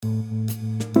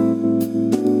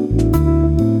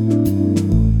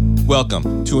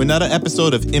Welcome to another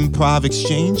episode of Improv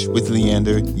Exchange with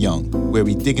Leander Young, where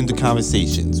we dig into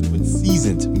conversations with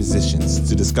seasoned musicians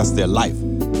to discuss their life,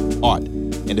 art,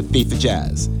 and the faith of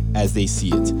jazz as they see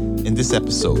it. In this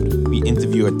episode, we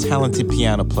interview a talented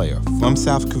piano player from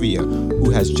South Korea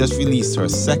who has just released her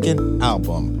second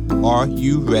album, Are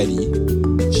You Ready?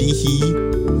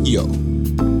 Jihee Hyo.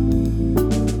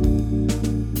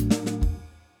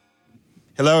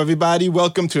 Hello, everybody.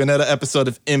 Welcome to another episode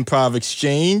of Improv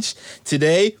Exchange.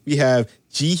 Today, we have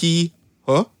Jihee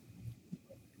Hyo.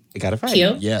 I got it right.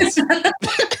 Hyo? Yes.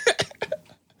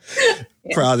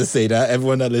 Proud to say that.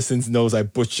 Everyone that listens knows I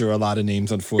butcher a lot of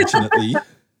names, unfortunately.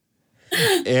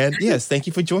 And yes, thank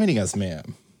you for joining us,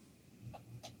 ma'am.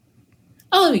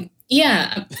 Oh,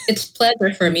 yeah. It's a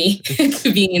pleasure for me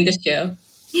to be in the show.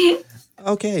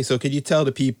 Okay, so could you tell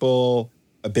the people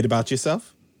a bit about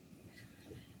yourself?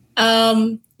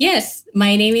 Yes,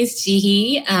 my name is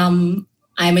Jihee. I'm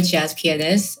a jazz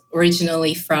pianist,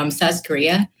 originally from South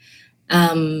Korea.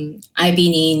 I've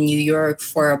been in New York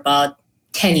for about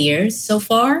 10 years so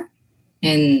far,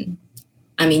 and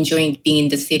I'm enjoying being in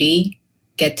the city,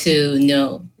 get to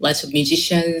know lots of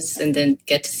musicians, and then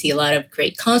get to see a lot of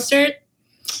great concerts.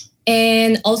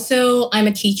 And also, I'm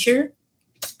a teacher.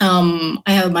 I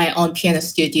have my own piano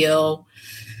studio.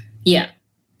 Yeah.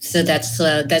 So that's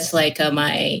like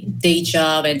my day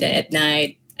job, and then at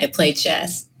night I play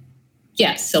jazz.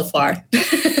 Yeah, so far.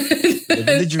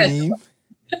 Living the dream.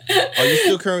 Are you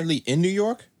still currently in New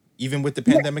York, even with the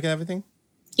pandemic and everything?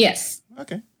 Yes.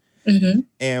 Okay. Mm-hmm.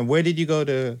 And where did you go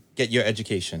to get your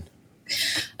education?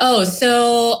 Oh,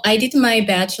 so I did my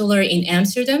bachelor in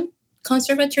Amsterdam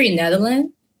Conservatory in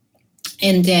Netherlands,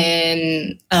 and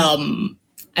then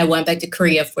I went back to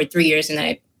Korea for 3 years, and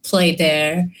I played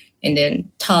there. And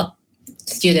then taught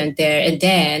student there. And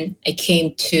then I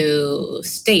came to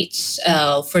States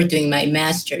for doing my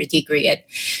master's degree at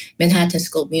Manhattan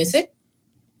School of Music.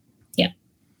 Yeah.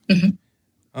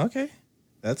 Mm-hmm. Okay,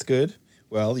 that's good.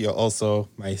 Well, you're also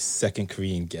my second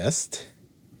Korean guest.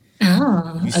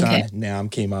 Oh, okay. Nam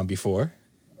came on before.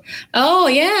 Oh,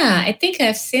 yeah. I think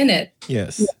I've seen it.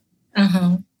 Yes.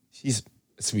 Uh-huh. She's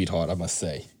a sweetheart, I must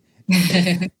say.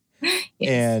 Yes.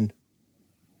 And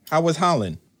how was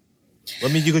Holland?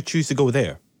 What made you choose to go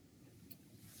there?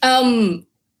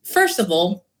 First of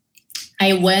all,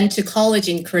 I went to college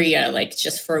in Korea, like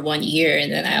just for 1 year.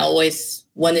 And then I always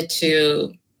wanted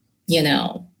to,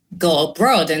 go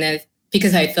abroad. And then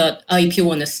because I thought, if you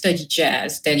want to study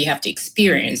jazz, then you have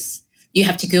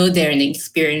to go there and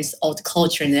experience all the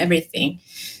culture and everything.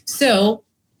 So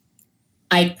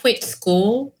I quit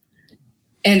school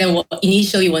and then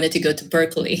initially wanted to go to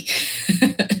Berkeley.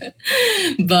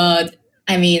 But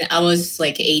I was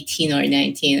like 18 or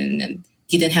 19 and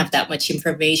didn't have that much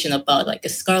information about like a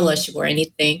scholarship or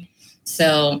anything.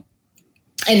 So,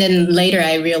 and then later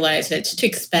I realized that it's too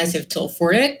expensive to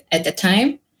afford it at the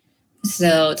time.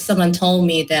 So someone told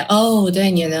me that,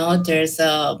 there's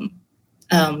a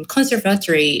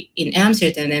conservatory in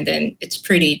Amsterdam, and then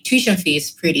tuition fee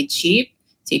is pretty cheap,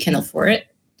 so you can afford it.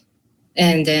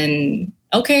 And then,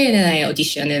 and then I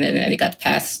auditioned and then I got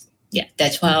passed. Yeah,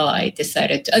 that's how I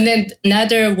decided to. And then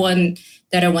another one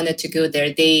that I wanted to go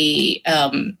there, they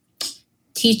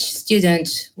teach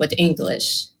students with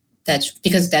English. That's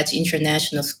because that's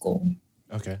international school.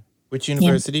 Okay. Which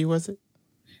university was it?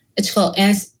 It's called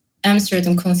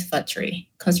Amsterdam Conservatory.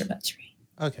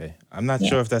 Okay. I'm not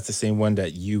sure if that's the same one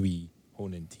that Yui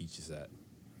Honan teaches at.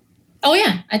 Oh,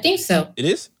 yeah. I think so. It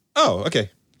is? Oh,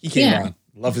 okay. He came on.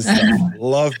 Love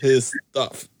his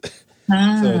stuff.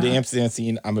 So the Amsterdam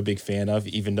scene, I'm a big fan of,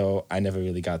 even though I never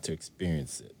really got to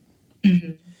experience it.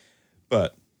 Mm-hmm.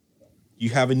 But you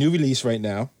have a new release right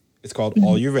now. It's called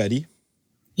Are You Ready?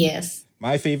 Yes.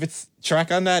 My favorite track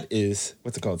on that is,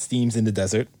 what's it called? Steams in the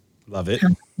Desert. Love it.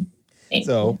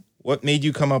 So what made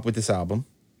you come up with this album?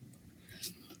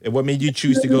 And what made you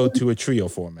choose to go to a trio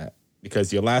format?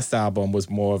 Because your last album was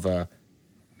more of a,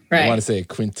 I want to say a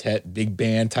quintet, big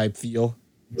band type feel.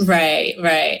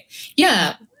 Right.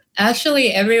 Yeah.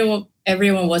 Actually,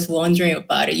 everyone was wondering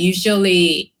about it.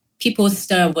 Usually, people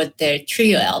start with their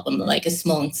trio album, like a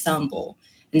small ensemble,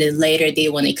 and then later they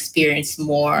want to experience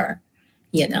more,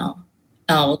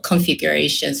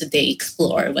 configurations that they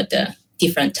explore with the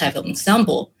different type of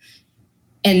ensemble.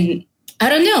 And I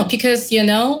don't know, because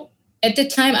at the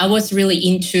time I was really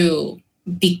into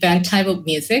big band type of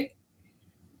music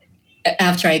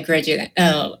after I graduated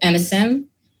MSM.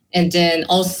 And then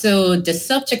also the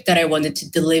subject that I wanted to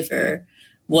deliver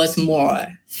was more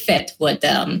fit with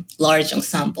large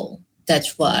ensemble.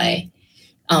 That's why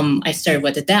I started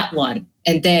with that one.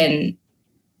 And then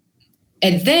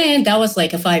And then that was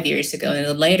like 5 years ago. And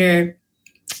then later,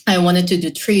 I wanted to do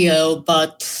trio,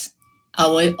 but I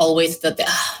would always thought that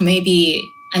maybe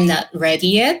I'm not ready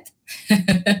yet.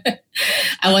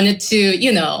 I wanted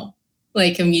to,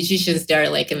 like musicians, they're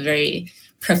like a very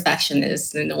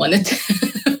perfectionist and wanted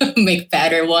to make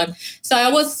better one. So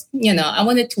I was, I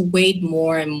wanted to wait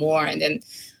more and more. And then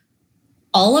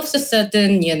all of a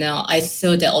sudden, I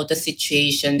saw that all the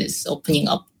situation is opening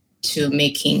up to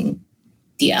making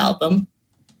the album.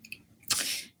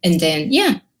 And then,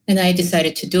 and I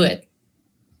decided to do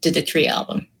the trio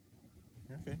album.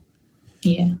 Okay.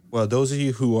 Yeah. Well, those of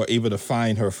you who are able to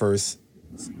find her first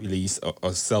release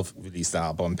or self-released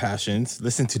album, Passions,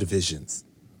 listen to the Visions.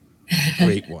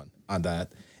 Great one on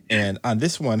that. And on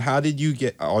this one, how did you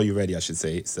get, Are You Ready, I should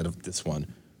say, instead of this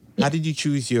one, how did you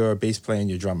choose your bass player and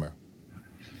your drummer?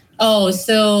 Oh,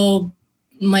 so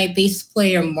my bass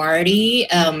player, Marty,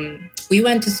 we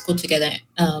went to school together,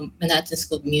 Manhattan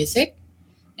School of Music.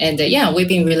 And we've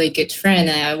been really good friends.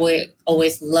 I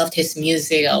always loved his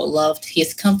music. I loved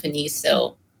his company.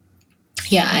 So,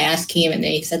 I asked him and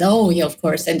he said, oh, yeah, of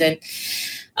course. And then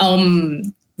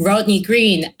Rodney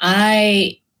Green,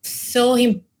 I saw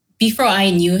him before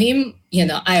I knew him.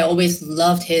 I always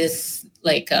loved his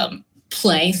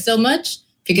playing so much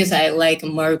because I like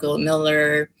Margot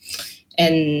Miller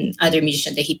and other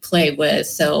musicians that he played with.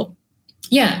 So,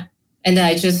 and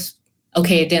I just,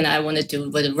 then I want to do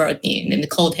with Rodney, and then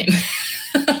called him.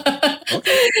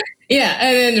 Okay. Yeah,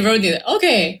 and then Rodney,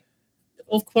 okay,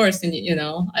 of course, and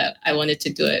I wanted to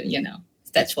do it.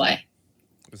 That's why.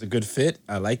 It was a good fit.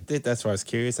 I liked it. That's why I was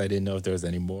curious. I didn't know if there was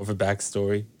any more of a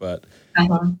backstory, but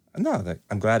no,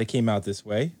 I'm glad it came out this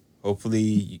way.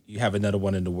 Hopefully, you have another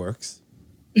one in the works.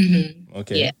 Mm-hmm.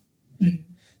 Okay. Yeah. Mm-hmm.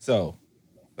 So,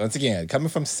 once again, coming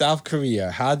from South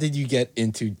Korea, how did you get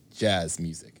into jazz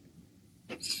music?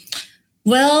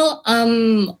 Well,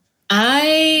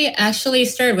 I actually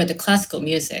started with the classical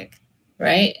music,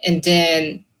 right? And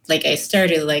then I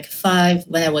started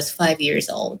when I was 5 years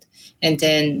old. And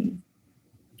then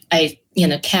I,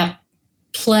 kept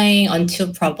playing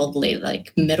until probably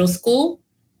middle school.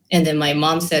 And then my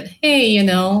mom said, hey,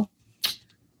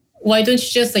 why don't you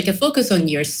just focus on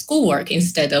your schoolwork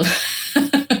instead of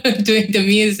doing the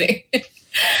music?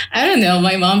 I don't know.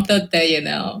 My mom thought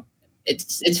that,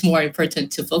 it's more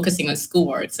important to focusing on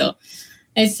schoolwork. So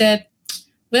I said,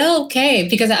 well, okay,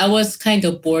 because I was kind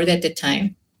of bored at the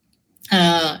time.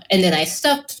 And then I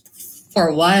stopped for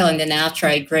a while. And then after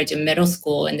I graduated middle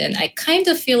school, and then I kind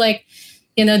of feel like,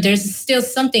 there's still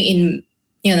something in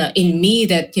me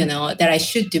that, that I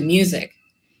should do music.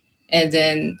 And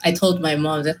then I told my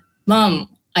mom that, Mom,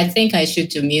 I think I should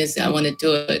do music. I want to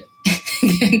do it.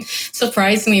 And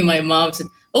surprisingly, my mom said,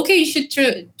 okay, you should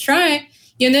try.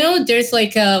 There's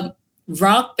a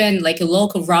rock band, a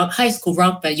local high school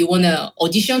rock band. You want to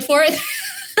audition for it?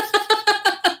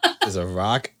 There's a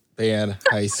rock band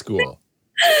high school.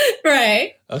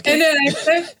 Right. Okay. And then I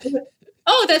said,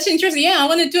 oh, that's interesting. Yeah, I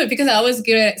want to do it because I was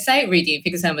good at sight reading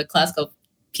because I'm a classical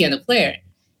piano player.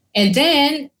 And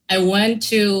then I went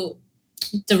to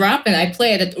the rock band. I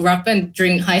played at the rock band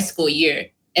during high school year.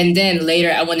 And then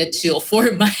later I wanted to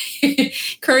afford my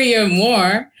career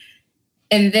more.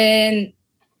 And then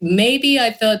maybe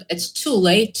I thought it's too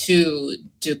late to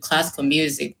do classical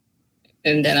music.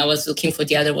 And then I was looking for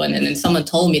the other one. And then someone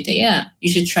told me that, you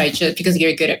should try jazz because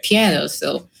you're good at piano.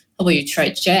 So how about you try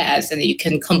jazz? And you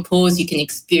can compose, you can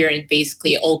experience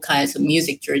basically all kinds of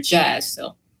music through jazz.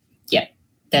 So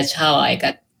that's how I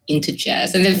got into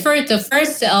jazz. And then the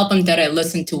first album that I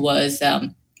listened to was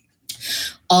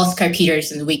Oscar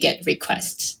Peterson, We Get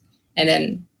Requests. And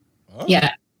then,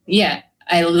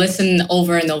 I listened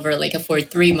over and over for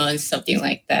 3 months, something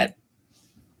like that.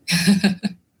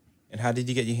 And how did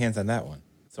you get your hands on that one?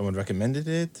 Someone recommended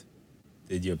it?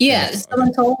 Did you?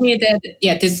 Someone told me that,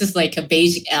 this is a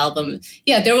basic album.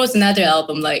 Yeah, there was another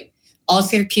album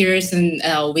Oscar Peterson,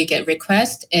 We Get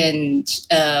Request, and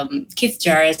Keith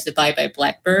Jarrett's The Bye Bye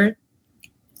Blackbird.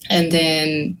 And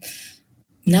then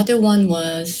another one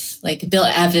was Bill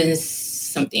Evans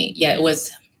something. Yeah, it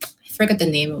was, I forgot the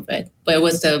name of it, but it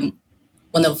was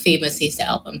one of famous his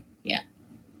album. Yeah.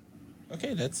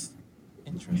 Okay, that's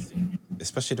interesting.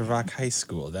 Especially the rock high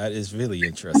school. That is really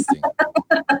interesting.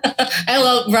 I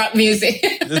love rock music.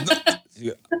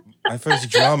 My first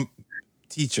drum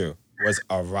teacher was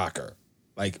a rocker.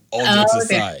 All jokes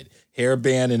aside, hair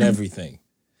band and everything.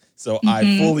 So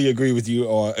I fully agree with you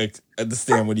or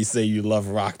understand when you say you love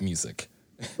rock music.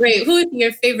 Wait, who is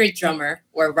your favorite drummer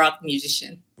or rock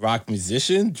musician? Rock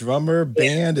musician, drummer,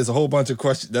 band, there's a whole bunch of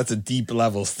questions. That's a deep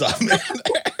level stuff, man.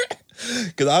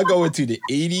 Because I'll go into the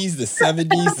 80s, the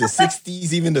 70s, the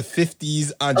 60s, even the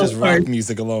 50s on just rock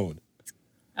music alone.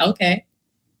 Okay.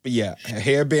 But yeah, a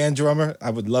hair band drummer, I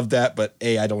would love that. But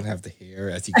I don't have the hair,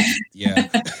 as you can. Yeah.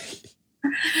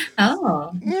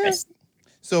 Oh, interesting.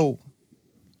 So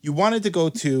you wanted to go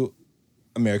to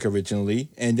America originally,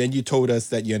 and then you told us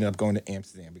that you ended up going to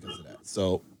Amsterdam because of that.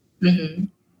 So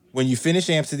when you finished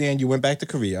Amsterdam, you went back to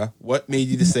Korea. What made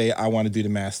you to say, I want to do the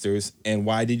master's, and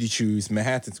why did you choose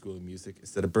Manhattan School of Music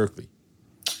instead of Berkeley?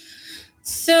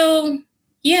 So,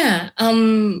 yeah.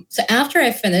 So after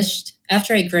I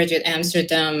graduated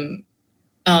Amsterdam,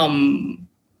 I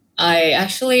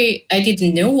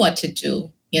didn't know what to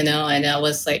do, and I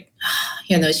was like,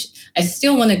 I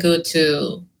still want to go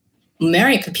to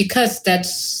America because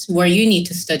that's where you need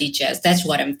to study jazz. That's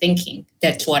what I'm thinking.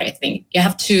 That's what I think. You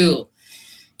have to,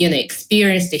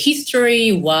 experience the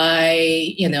history,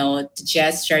 why, the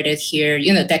jazz started here,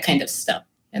 that kind of stuff,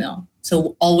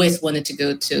 So always wanted to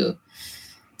go to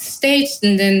States,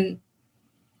 and then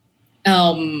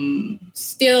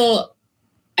still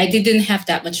I didn't have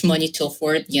that much money to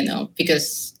afford,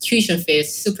 because tuition fee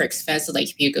is super expensive. Like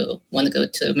if you want to go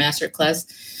to a master class.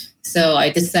 So I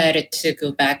decided to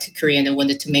go back to Korea and I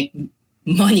wanted to make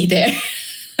money there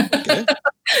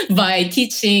by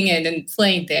teaching and then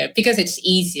playing there because it's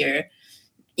easier,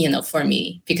 for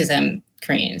me because I'm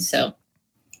Korean. So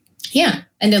yeah.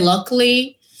 And then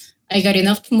luckily I got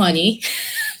enough money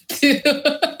to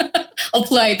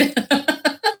apply the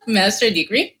master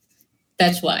degree.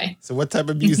 That's why. So what type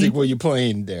of music were you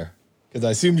playing there? Because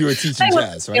I assume you were teaching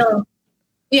jazz, right?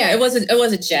 Yeah, it was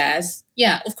a jazz.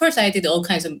 Yeah, of course I did all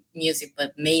kinds of music,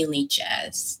 but mainly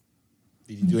jazz.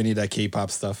 Did you do any of that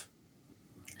K-pop stuff?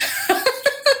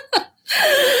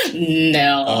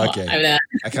 No. Oh, okay.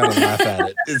 I kind of laugh at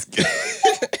it. It's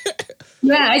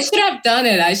yeah, I should have done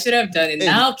it. Hey,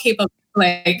 now K-pop,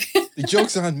 like... The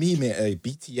joke's on me, man.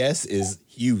 BTS is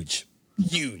huge.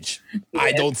 Huge. Yeah.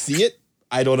 I don't see it.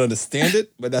 I don't understand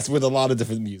it, but that's with a lot of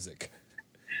different music.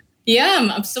 Yeah,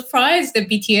 I'm surprised that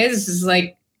BTS is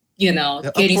like,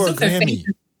 getting super famous.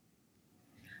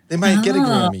 They might get a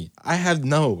Grammy. I have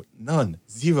none,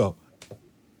 zero.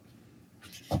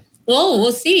 Well,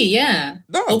 we'll see. Yeah,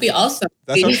 no, it'll be awesome.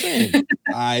 That's what I'm saying.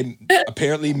 I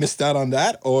apparently missed out on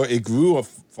that, or it grew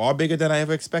far bigger than I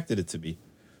ever expected it to be.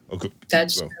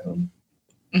 That's true.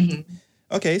 Mm-hmm.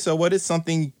 Okay, so what is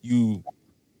something you?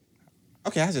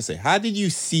 Okay, I should say, how did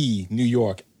you see New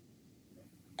York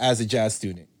as a jazz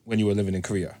student when you were living in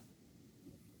Korea?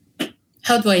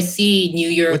 How do I see New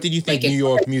York? What did you think New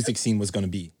York music scene was going to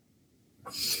be?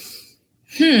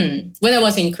 When I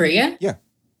was in Korea? Yeah.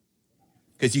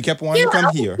 Because you kept wanting to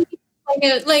come here.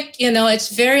 It's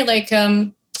very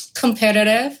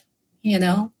competitive,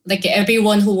 like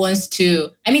everyone who wants to,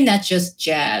 not just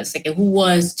jazz, like who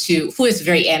is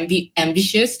very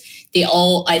ambitious,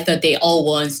 I thought they all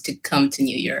wants to come to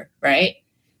New York, right?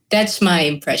 That's my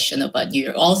impression about New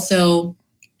York. Also,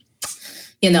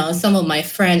 some of my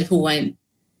friends who went,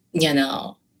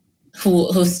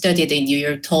 who studied in New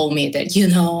York told me that,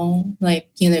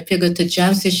 if you go to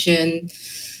jam session,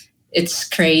 it's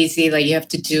crazy. Like you have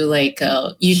to do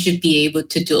you should be able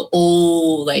to do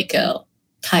all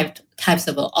types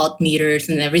of odd meters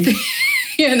and everything.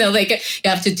 You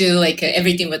have to do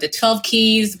everything with the 12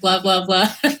 keys, blah, blah,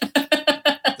 blah.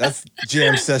 That's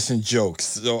jam session jokes.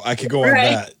 So I could go on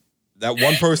that. That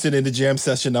one person in the jam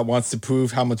session that wants to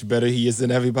prove how much better he is than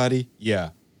everybody.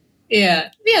 Yeah. Yeah,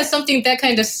 something that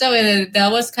kind of stuff. And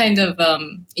that was kind of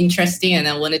interesting. And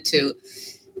I wanted to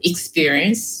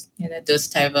experience, those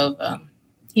type of,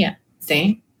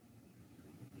 thing.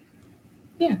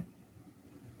 Yeah.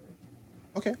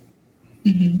 Okay.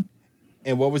 Mm-hmm.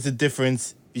 And what was the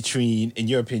difference between, in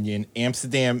your opinion,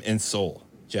 Amsterdam and Seoul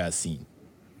jazz scene?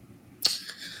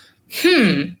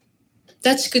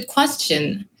 That's a good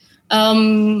question.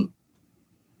 In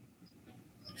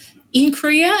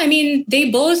Korea, they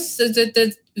both,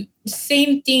 the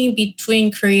same thing between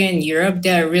Korea and Europe.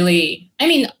 They're really,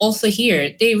 also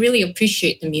here, they really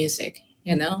appreciate the music,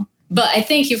 But I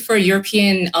think for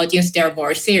European audience, they're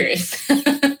more serious.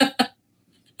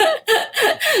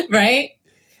 Right?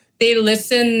 They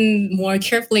listen more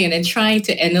carefully and then trying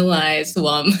to analyze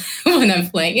when I'm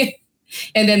playing it.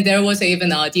 And then there was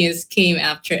even an audience came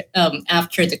after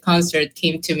the concert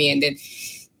came to me, and then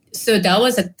so that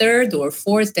was a third or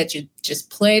fourth that you just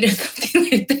played or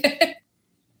something like that.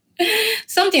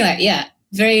 Something like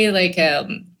very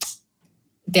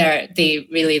they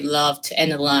really love to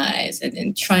analyze and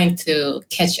then trying to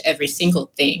catch every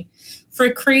single thing. For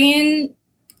Korean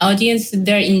audience,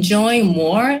 they're enjoying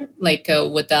more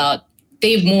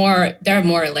they're more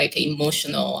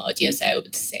emotional audience, I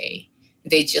would say.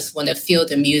 they just want to feel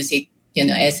the music,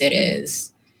 as it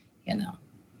is, you know.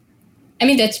 I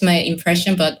mean, that's my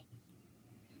impression, but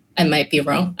I might be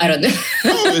wrong. I don't know.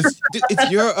 No,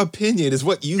 it's your opinion. It's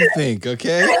what you think,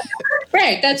 okay?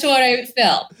 Right. That's what I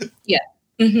felt. Yeah.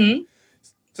 Mm-hmm.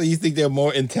 So you think they're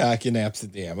more intact in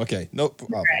Amsterdam. Okay, no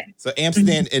problem. Right. So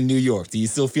Amsterdam and New York, do you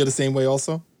still feel the same way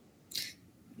also?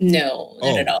 No,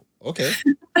 not at all. Okay.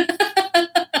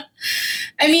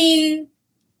 I mean,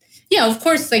 yeah, of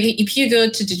course, like if you go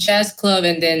to the jazz club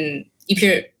and then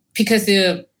because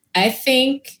I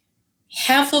think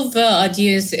half of the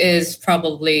audience is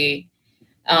probably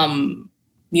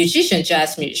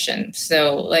jazz musician.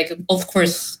 So like, of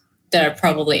course, they're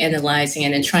probably analyzing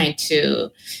and then trying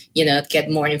to, get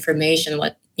more information,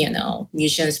 what,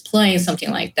 musicians playing,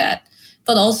 something like that.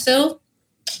 But also,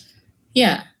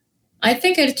 yeah, I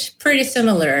think it's pretty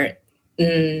similar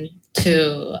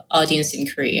to audience in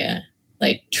Korea,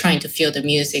 like trying to feel the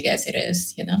music as it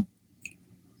is,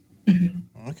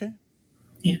 Mm-hmm. Okay.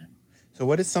 Yeah. So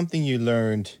what is something you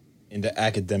learned in the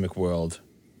academic world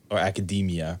or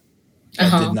academia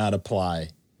that did not apply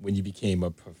when you became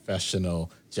a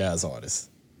professional jazz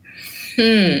artist?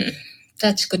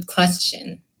 That's a good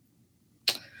question.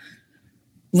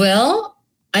 Well,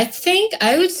 I think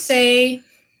I would say,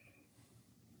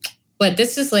 but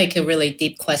this is like a really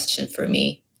deep question for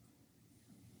me.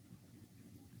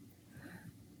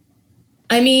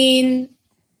 I mean,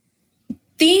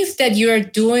 things that you are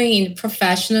doing in the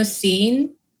professional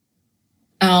scene,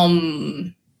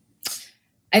 I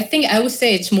think I would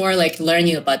say it's more like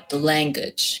learning about the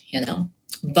language,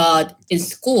 But in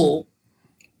school,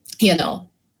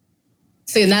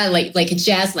 so not like a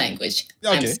jazz language.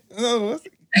 Okay.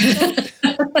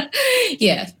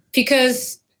 Yeah,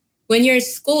 because when you're in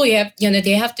school, you have,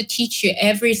 they have to teach you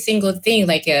every single thing,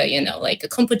 like like a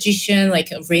composition,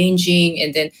 like arranging,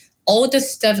 and then all the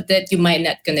stuff that you might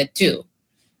not gonna do.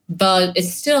 But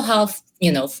it's still how,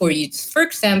 for you. For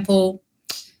example,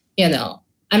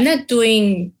 I'm not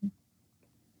doing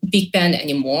big band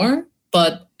anymore,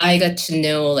 but I got to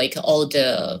know like all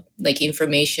the like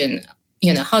information,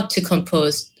 how to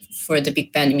compose for the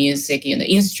big band music,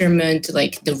 instrument,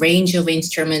 like the range of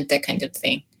instrument, that kind of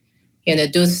thing,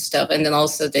 those stuff. And then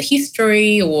also the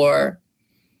history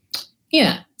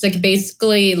it's like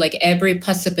basically like every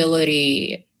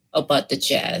possibility about the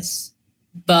jazz.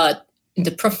 But in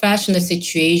the professional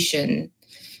situation,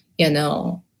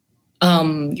 you're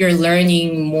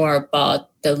learning more about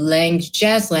the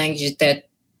jazz language that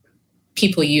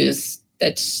people use.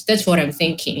 That's what I'm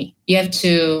thinking.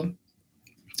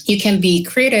 You can be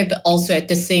creative, but also at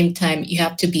the same time, you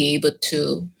have to be able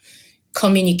to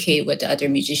communicate with the other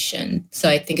musician. So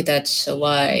I think that's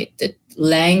why the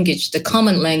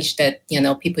common language that,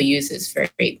 people use is very,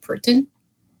 very important.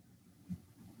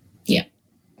 Yeah.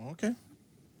 Okay.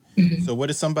 Mm-hmm. So what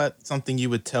is something you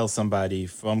would tell somebody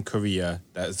from Korea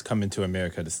that is coming to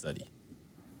America to study?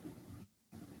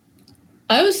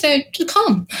 I would say to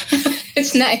come.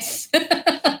 It's nice.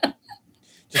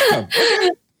 Just come.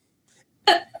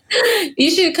 You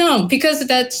should come, because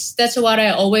that's what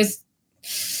I always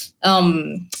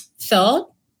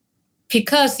thought.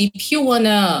 Because if you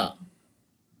wanna,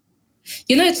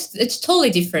 it's totally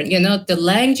different. The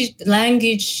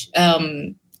language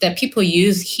that people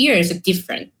use here is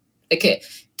different. Like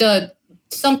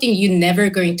something you're never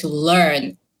going to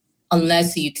learn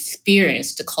unless you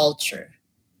experience the culture.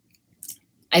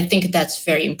 I think that's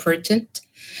very important.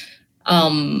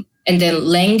 And then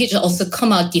language also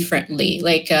come out differently.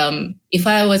 Like if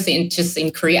I was just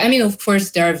in Korea, I mean, of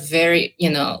course, there are a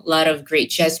lot of great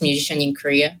jazz musicians in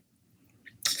Korea.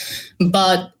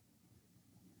 But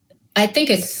I think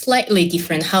it's slightly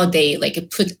different how they like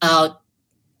put out,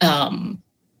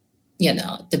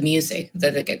 the music,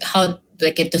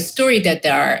 the story that they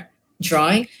are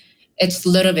drawing. It's a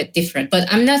little bit different. But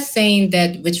I'm not saying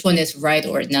that which one is right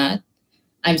or not.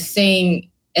 I'm saying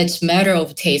it's a matter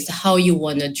of taste, how you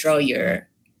want to draw your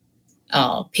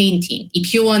painting.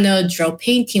 If you want to draw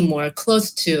painting more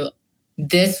close to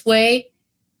this way,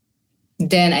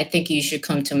 then I think you should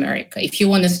come to America. If you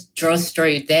want to draw a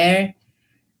story there,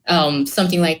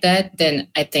 something like that, then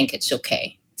I think it's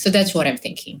okay. So that's what I'm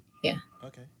thinking. Yeah.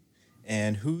 Okay.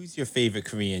 And who's your favorite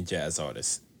Korean jazz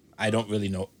artist? I don't really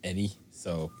know any,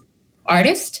 so.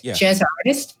 Artist? Yeah. Jazz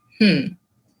artist?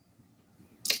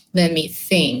 Let me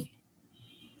think.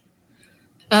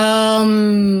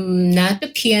 Not the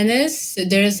pianist.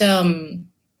 There's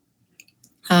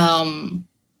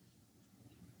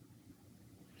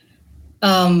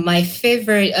my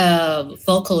favorite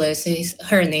vocalist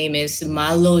her name is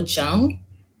Malo Jung.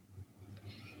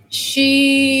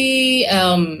 She's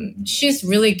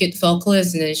really good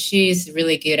vocalist, and then she's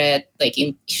really good at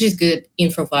she's good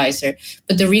improviser.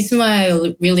 But the reason why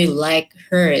I really like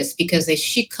her is because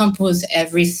she composed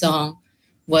every song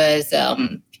was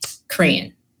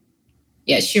Korean.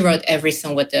 Yeah, she wrote every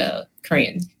song with the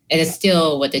Korean, and it's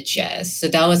still with the jazz. So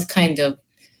that was kind of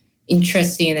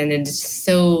interesting, and then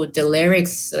so the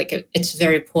lyrics, it's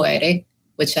very poetic,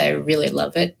 which I really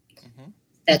love it. Mm-hmm.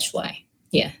 That's why,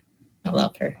 yeah, I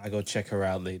love her. I go check her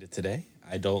out later today.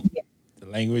 I don't the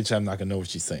language. I'm not gonna know what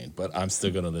she's saying, but I'm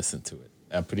still gonna listen to it.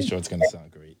 I'm pretty sure it's gonna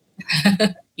sound great.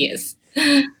 Yes.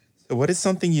 So, what is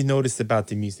something you noticed about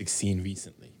the music scene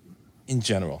recently, in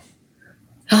general?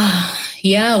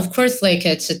 Yeah, of course.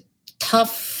 It's a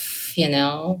tough,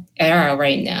 era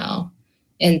right now.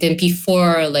 And then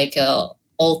before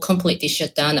all completely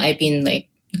shut down, I've been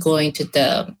going to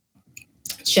the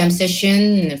jam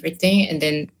session and everything. And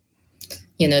then,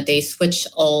 they switched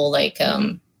all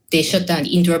they shut down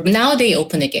indoor, but now they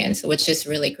open again, so which is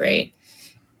really great.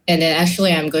 And then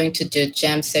actually I'm going to do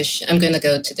jam session. I'm going to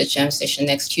go to the jam session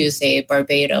next Tuesday,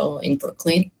 Barbados in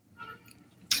Brooklyn.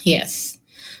 Yes.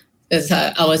 Because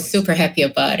I was super happy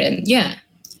about it.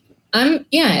 And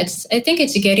I think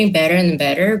it's getting better and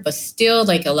better, but still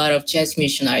a lot of jazz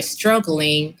musicians are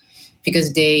struggling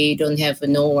because they don't have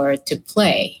nowhere to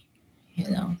play,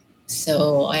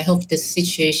 So I hope the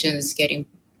situation is getting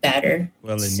better.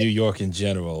 Well, in New York in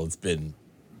general, it's been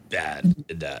bad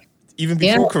in that. Even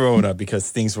before Corona,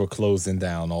 because things were closing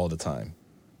down all the time.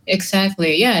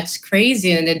 Exactly. Yeah, it's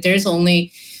crazy. And there's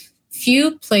only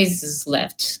few places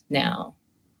left now.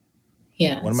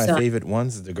 Yeah. One of my favorite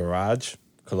ones is the Garage,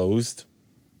 closed.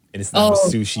 And it's not a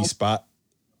sushi spot.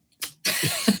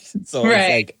 So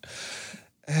it's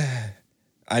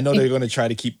I know they're going to try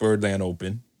to keep Birdland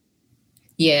open.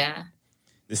 Yeah.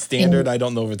 The Standard, I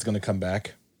don't know if it's going to come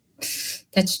back.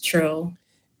 That's true.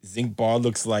 Zinc Bar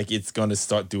looks like it's going to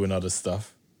start doing other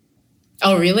stuff.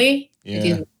 Oh, really?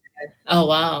 Yeah. Oh,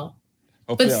 wow.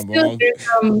 Hopefully but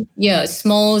I'm wrong.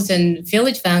 Smalls and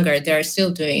Village Vanguard, they're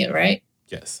still doing it, right?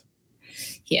 Yes.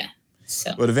 Yeah.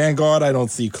 So. But the Vanguard, I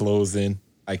don't see closing.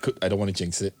 I don't want to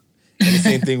jinx it. And the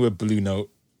same thing with Blue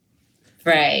Note.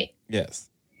 Right. Yes.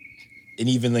 And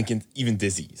even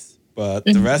Dizzy's. But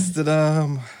the rest of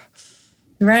them.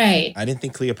 Right. I didn't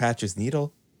think Cleopatra's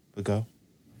Needle would go.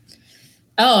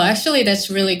 Oh, actually, that's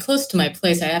really close to my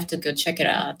place. I have to go check it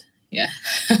out. Yeah.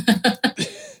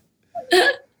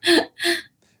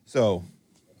 So,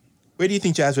 where do you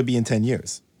think jazz would be in 10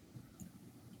 years?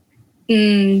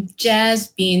 Jazz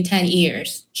being 10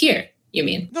 years. Here, you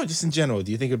mean? No, just in general.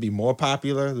 Do you think it would be more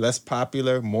popular, less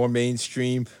popular, more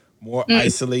mainstream, more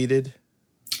isolated?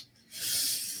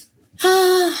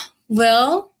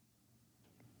 Well,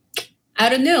 I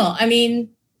don't know. I mean,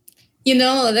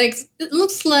 it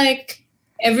looks like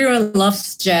everyone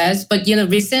loves jazz, but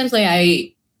recently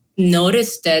I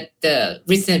noticed that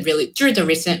through the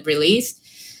recent release,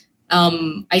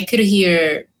 I could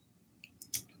hear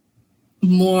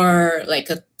more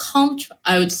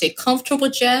I would say comfortable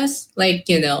jazz,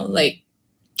 that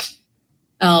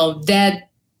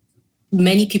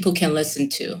many people can listen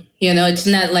to. It's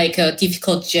not like a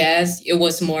difficult jazz. It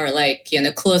was more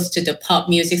close to the pop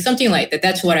music, something like that.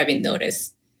 That's what I've been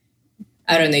noticed.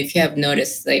 I don't know if you have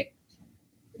noticed,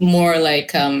 more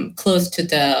close to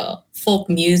the folk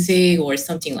music or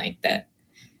something like that.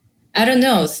 I don't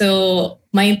know. So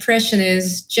my impression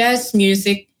is jazz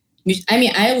music. I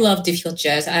mean, I love difficult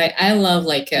jazz. I love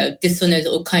a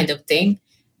dissonant kind of thing,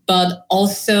 but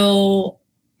also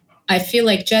I feel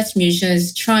like jazz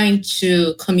musicians trying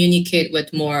to communicate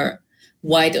with more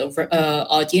wide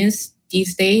audience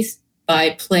these days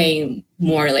by playing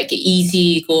more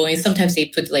easygoing. Sometimes they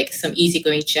put some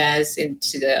easygoing jazz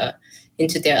into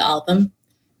their album,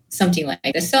 something like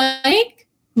that. So I think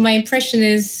my impression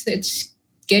is it's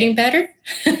getting better.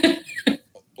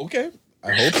 Okay,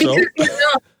 I hope so.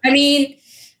 I mean,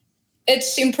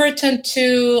 it's important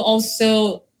to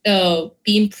also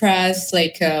be impressed,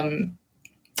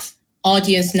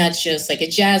 audience, not just a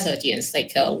jazz audience,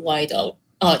 a wide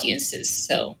audiences.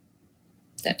 So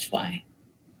that's why.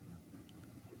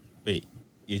 Wait,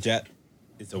 your jazz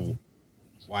is a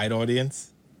wide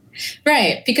audience?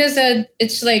 Right, because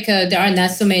it's there are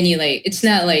not so many it's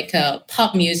not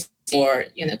pop music or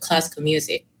classical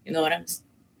music. You know what I'm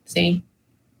saying?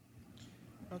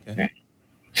 Okay. Right.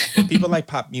 Well, people like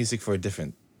pop music for a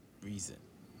different reason.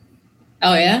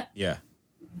 Oh yeah. Yeah,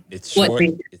 it's short.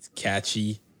 It's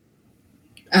catchy.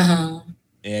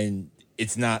 And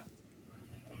it's not.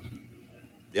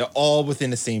 They're all within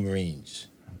the same range.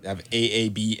 They have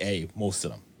AABA, most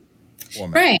of them.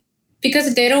 Right.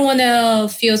 because they don't want to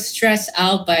feel stressed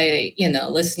out by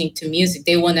listening to music.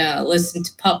 They want to listen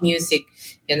to pop music.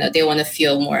 They want to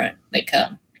feel more like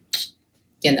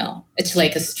it's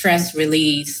like a stress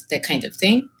release, that kind of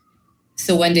thing.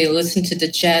 So when they listen to the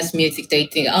jazz music, they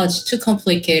think, oh, it's too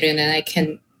complicated, and I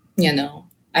can,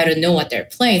 I don't know what they're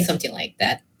playing, something like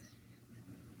that.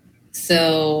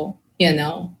 So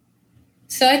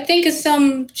so I think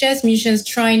some jazz musicians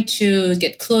trying to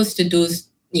get close to those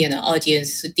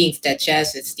audience who thinks that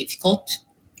jazz is difficult.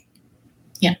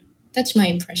 Yeah, that's my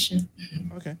impression.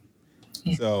 Okay.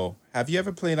 Yeah. So have you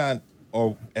ever played on,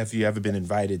 or have you ever been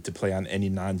invited to play on any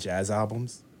non-jazz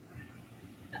albums?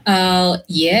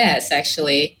 Yes,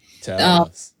 actually. Tell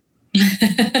us.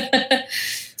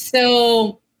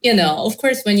 So, of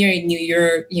course, when you're in New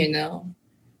York,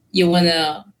 you want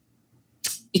to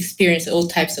experience all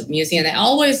types of music. And I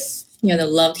always,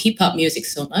 loved hip hop music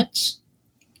so much.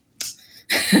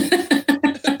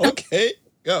 Okay,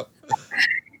 go.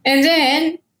 And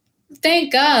then,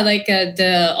 thank God,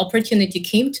 the opportunity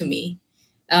came to me.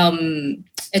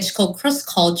 It's called Cross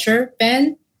Culture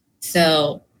Band.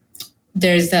 So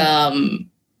there's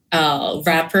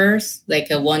rappers, like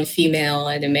one female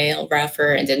and a male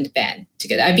rapper, and then the band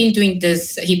together. I've been doing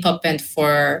this hip hop band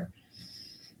for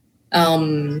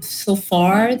so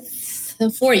far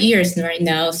 4 years right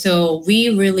now. So we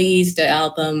released the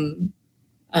album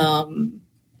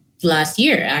last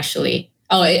year, actually.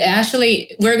 Oh,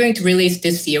 actually, we're going to release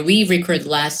this year. We recorded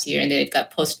last year, and then it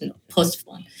got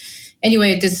postponed.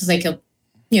 Anyway, this is like a,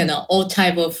 all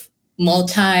type of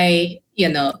multi,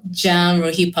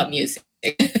 genre hip hop music.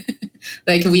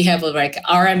 Like we have like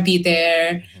R&B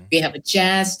there, we have a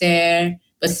jazz there,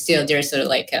 but still there's sort of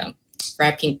like a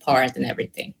rapping part and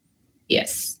everything.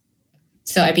 Yes.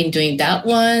 So I've been doing that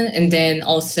one, and then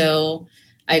also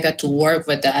I got to work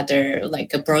with the other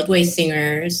like Broadway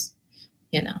singers,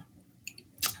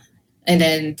 And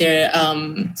then there's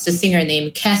a singer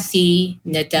named Cassie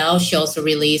Nadal. She also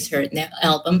released her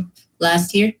album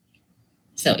last year.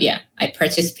 So yeah, I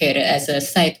participated as a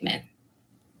sideman.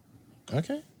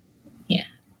 Okay. Yeah.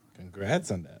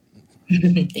 Congrats on that.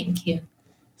 Thank you.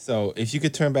 So if you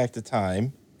could turn back the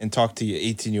time and talk to your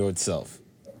 18-year-old self,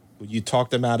 would you talk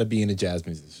them out of being a jazz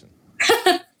musician?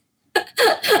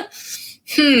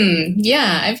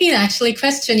 Yeah, I've been actually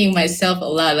questioning myself a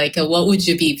lot. Like, what would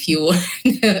you be if you were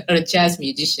a jazz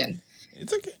musician?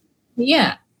 It's okay.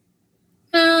 Yeah.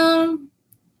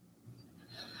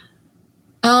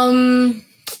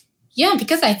 Yeah,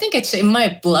 because I think it's in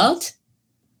my blood.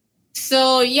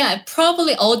 So yeah,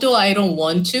 probably, although I don't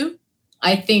want to,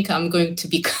 I think I'm going to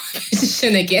become a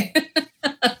musician again.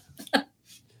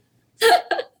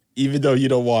 Even though you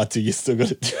don't want to, you're still going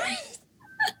to do it.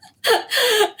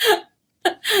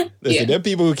 Listen, there are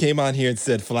people who came on here and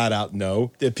said flat out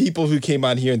no. There are people who came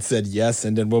on here and said yes,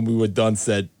 and then when we were done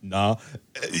said nah.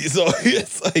 So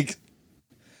it's like,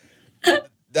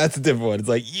 that's a different one. It's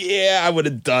like, yeah, I would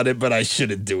have done it, but I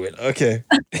shouldn't do it. Okay.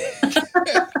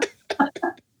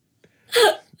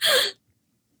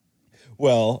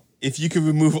 Well, if you could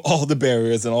remove all the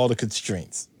barriers and all the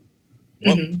constraints,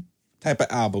 what type of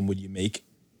album would you make,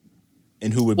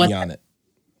 and who would be on it?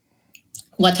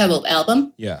 What type of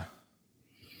album? Yeah.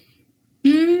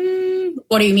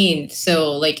 What do you mean?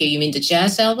 So, like, you mean the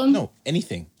jazz album? No,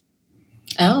 anything.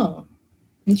 Oh,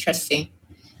 interesting.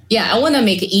 Yeah, I want to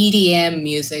make EDM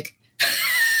music.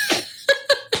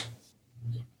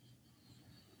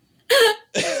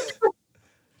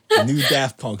 New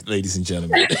Daft Punk, ladies and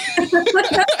gentlemen.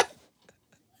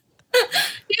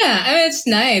 Yeah, I mean, it's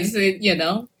nice,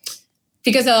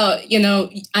 because,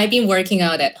 I've been working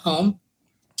out at home,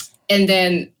 and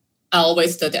then I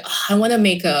always thought that I want to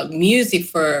make music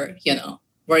for,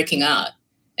 working out.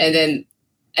 And then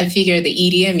I figured the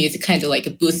EDM music kind of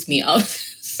like boosts me up.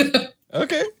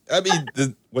 Okay. I mean,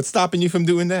 what's stopping you from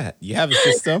doing that? You have a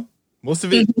system. Most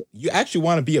of it, you actually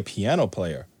want to be a piano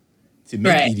player to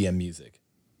make EDM music.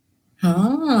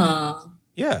 Oh.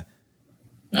 Yeah.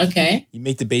 Okay. You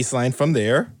make the bass line from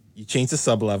there. You change the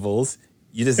sub-levels.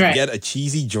 You just get a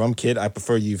cheesy drum kit. I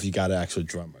prefer you if you got an actual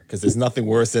drummer, because there's nothing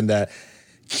worse than that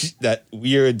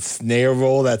weird snare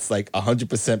roll that's like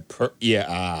 100% per.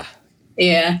 Yeah.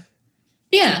 Yeah.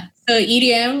 Yeah. So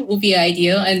EDM would be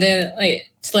ideal. And then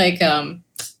it's like,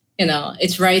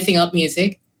 it's rising up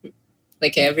music.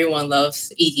 Like everyone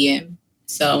loves EDM.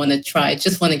 So I want to try,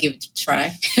 just want to give it a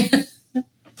try.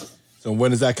 So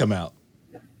when does that come out?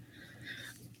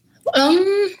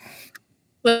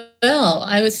 Well,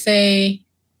 I would say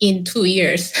in 2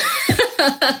 years.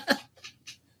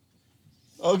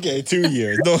 Okay, 2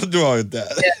 years. Nothing wrong with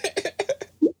that.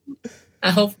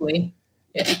 Hopefully.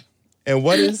 Yeah. And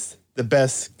what is the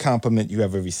best compliment you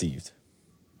ever received?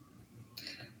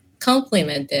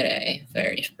 Compliment that I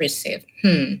very received.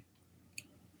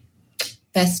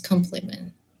 Best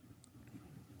compliment.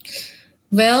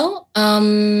 Well,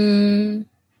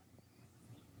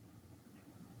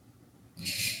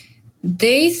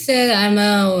 they said I'm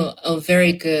a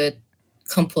very good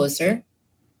composer.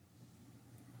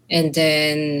 And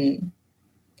then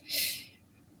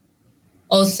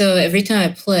also every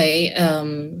time I play,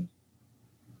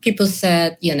 people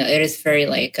said, it is very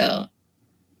like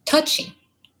touching.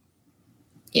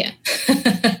 Yeah.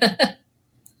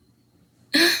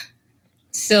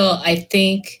 So I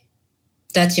think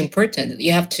that's important.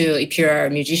 You have to, if you're a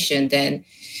musician, then,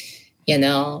 you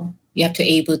have to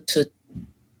able to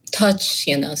touch,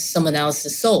 someone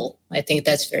else's soul. I think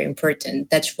that's very important.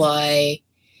 That's why,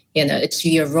 it's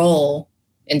your role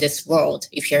in this world.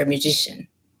 If you're a musician,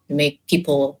 you make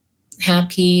people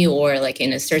happy or like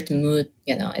in a certain mood,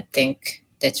 I think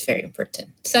that's very important.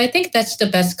 So I think that's the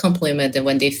best compliment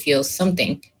when they feel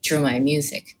something through my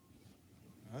music.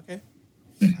 Okay.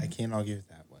 I can't argue with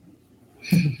that one.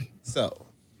 So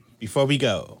before we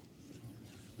go,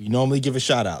 we normally give a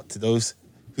shout out to those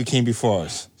who came before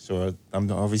us. So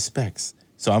I'm all respects.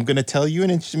 So I'm going to tell you an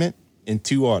instrument and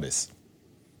 2 artists.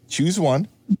 Choose one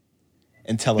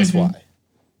and tell us why.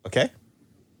 Okay?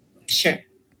 Sure.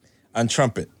 On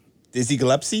trumpet, Dizzy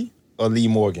Gillespie or Lee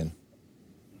Morgan?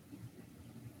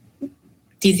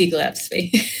 Dizzy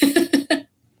Gillespie.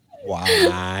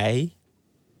 Why?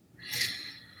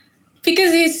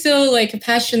 Because he's so like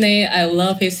passionate. I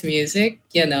love his music,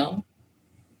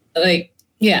 Like,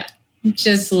 yeah.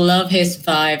 Just love his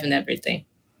vibe and everything.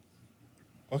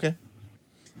 Okay.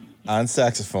 On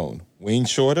saxophone, Wayne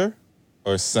Shorter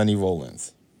or Sonny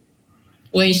Rollins?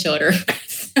 Way shorter.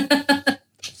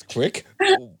 It's quick.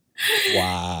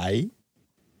 Why?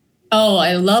 Oh,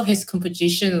 I love his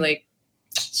composition. Like,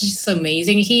 it's just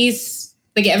amazing. He's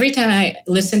like, every time I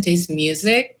listen to his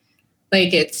music,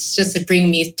 like, it's just to bring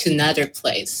me to another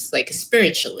place, like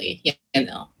spiritually,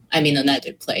 I'm in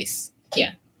another place.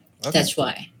 Yeah. Okay. That's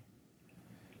why.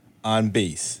 On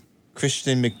bass,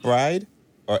 Christian McBride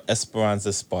or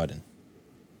Esperanza Spartan?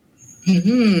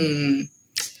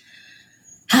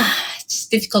 It's a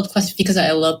difficult question because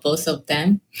I love both of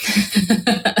them.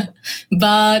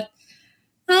 But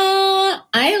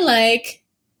I like,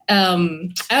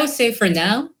 I would say for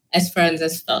now, Esperanza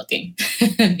Spalding.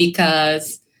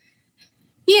 Because,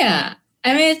 yeah,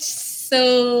 I mean, it's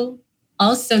so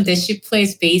awesome that she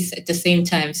plays bass at the same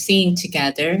time, singing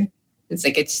together. It's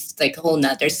like a whole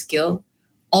nother skill.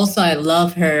 Also, I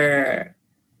love her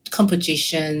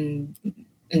composition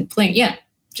and playing. Yeah,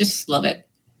 just love it.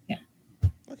 Yeah.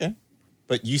 Okay.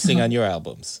 But you sing on your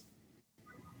albums.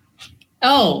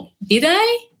 Oh, did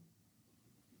I?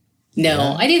 No,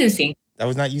 yeah. I didn't sing. That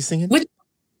was not you singing?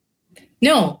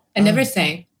 No, I never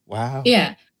sang. Wow.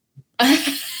 Yeah.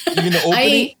 Even the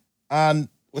opening on,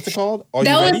 what's it called? Are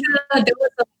You Ready?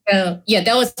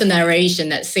 That was the narration,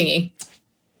 not singing.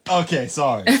 Okay,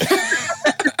 sorry.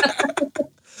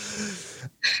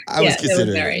 I was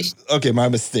considering. Okay, my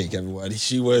mistake, everyone.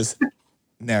 She was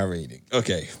narrating.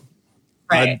 Okay.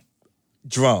 Right.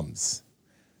 Drums.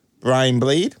 Brian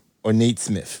Blade or Nate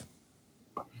Smith?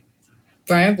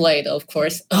 Brian Blade, of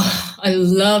course. Oh, I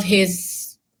love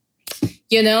his,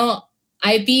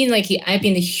 I've been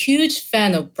a huge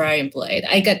fan of Brian Blade.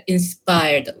 I got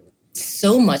inspired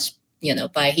so much,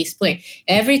 by his playing.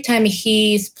 Every time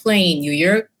he's playing in New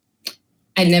York,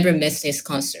 I never miss his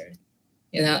concert,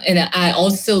 and I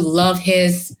also love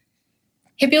his,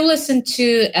 have you listened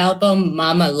to album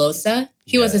Mama Losa?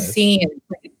 He was a singer.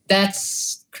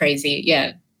 That's crazy.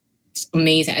 Yeah. It's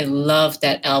amazing. I love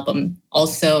that album.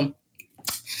 Also,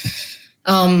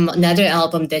 another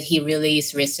album that he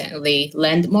released recently,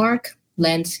 Landmark.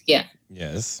 Yeah.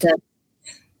 Yes.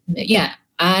 Yeah.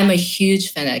 I'm a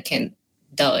huge fan. I can't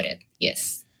doubt it.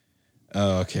 Yes.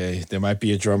 Oh, okay. There might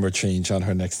be a drummer change on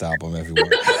her next album,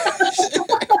 everyone.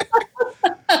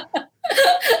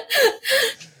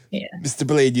 Yeah. Mr.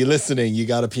 Blade, you're listening. You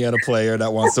got a piano player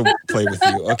that wants to play with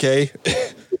you, okay?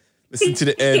 Listen to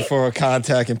the end for her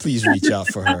contact and please reach out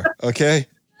for her, okay?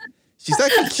 She's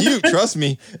actually cute, trust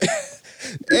me.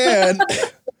 And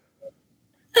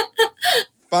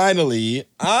finally,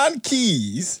 on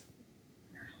keys,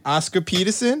 Oscar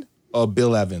Peterson or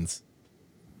Bill Evans?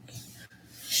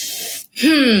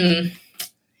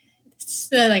 It's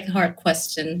a hard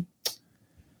question.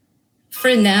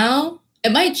 For now,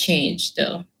 it might change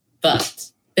though,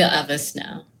 but Bill Evans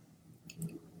now.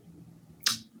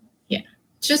 Yeah.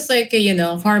 Just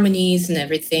harmonies and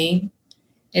everything.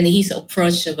 and his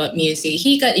approach about music.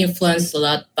 He got influenced a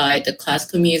lot by the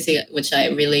classical music, which I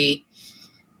really,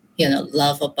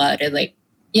 love about it. Like,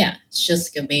 yeah, it's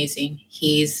just amazing.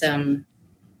 He's,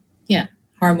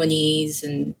 harmonies.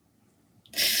 And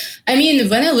I mean,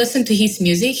 when I listen to his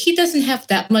music, he doesn't have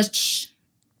that much.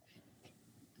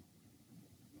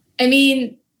 I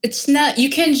mean, it's not,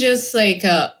 you can just like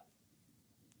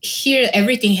hear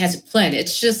everything has a plan.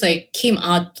 It's just like came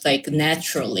out like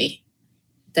naturally.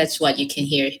 That's what you can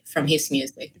hear from his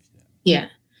music. Yeah.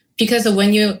 Because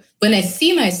when I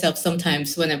see myself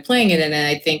sometimes when I'm playing it, and then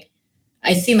I think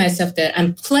I see myself that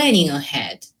I'm planning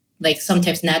ahead, like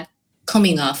sometimes not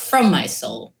coming off from my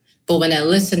soul. But when I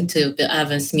listen to Bill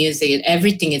Evans' music,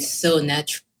 everything is so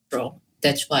natural.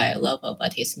 That's why I love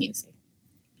about his music.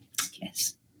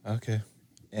 Yes. Okay.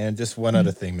 And just one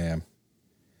other thing, ma'am.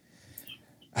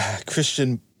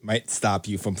 Christian might stop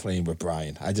you from playing with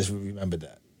Brian. I just remember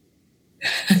that.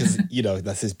 Because,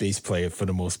 that's his bass player for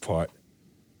the most part.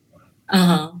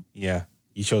 Uh-huh. Yeah.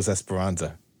 He chose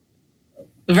Esperanza.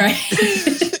 Right.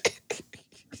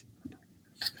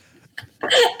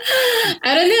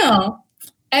 I don't know.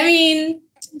 I mean,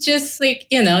 just like,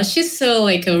 she's so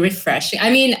like a refreshing.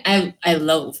 I mean, I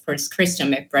love, of course,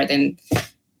 Christian McBride, and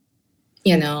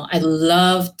I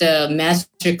love the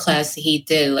master class he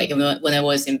did, like when I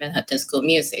was in Manhattan School of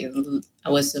Music. I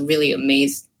was really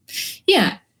amazed.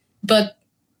 Yeah. But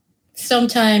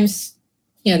sometimes,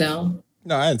 No,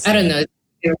 I don't know.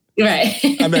 Right.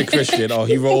 I met Christian. Oh,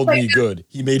 he rolled me good.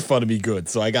 He made fun of me good.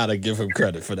 So I got to give him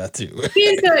credit for that too.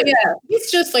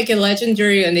 He's just like a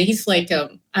legendary, and he's like,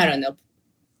 I don't know,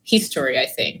 history, I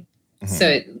think. Mm-hmm.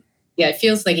 So it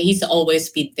feels like he's always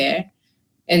been there.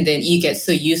 And then you get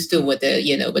so used to with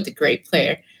the great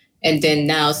player. And then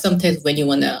now sometimes when you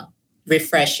want to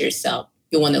refresh yourself,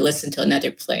 you want to listen to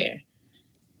another player,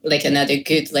 like another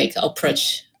good like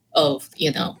approach of,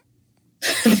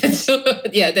 that's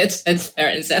fair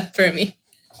enough for me.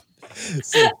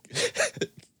 So,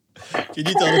 can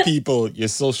you tell the people your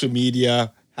social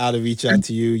media, how to reach out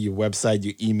to you, your website,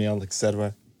 your email,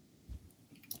 etc.?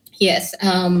 Yes.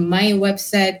 My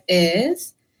website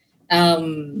is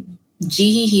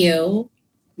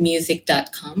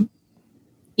jihihyomusic.com.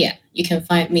 Yeah, you can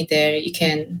find me there. You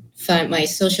can find my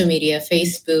social media,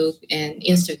 Facebook and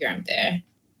Instagram there.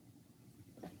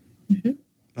 Mm-hmm.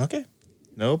 Okay,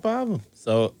 no problem.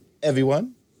 So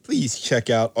everyone, please check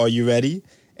out Are You Ready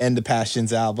and the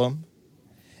Passions album.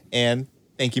 And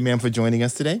thank you, ma'am, for joining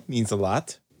us today. Means a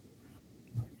lot.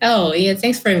 Oh, yeah,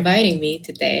 thanks for inviting me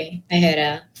today. I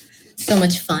had so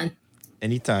much fun.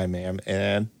 Anytime, ma'am.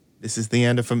 And this is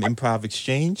Leander from Improv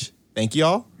Exchange. Thank you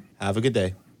all. Have a good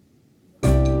day.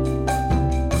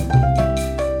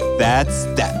 That's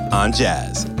that on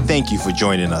jazz. Thank you for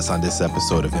joining us on this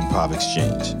episode of Improv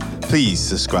Exchange. Please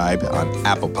subscribe on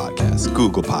Apple Podcasts,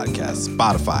 Google Podcasts,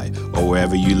 Spotify, or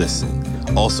wherever you listen.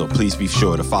 Also, please be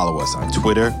sure to follow us on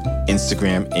Twitter,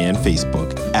 Instagram, and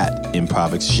Facebook at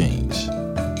Improv Exchange.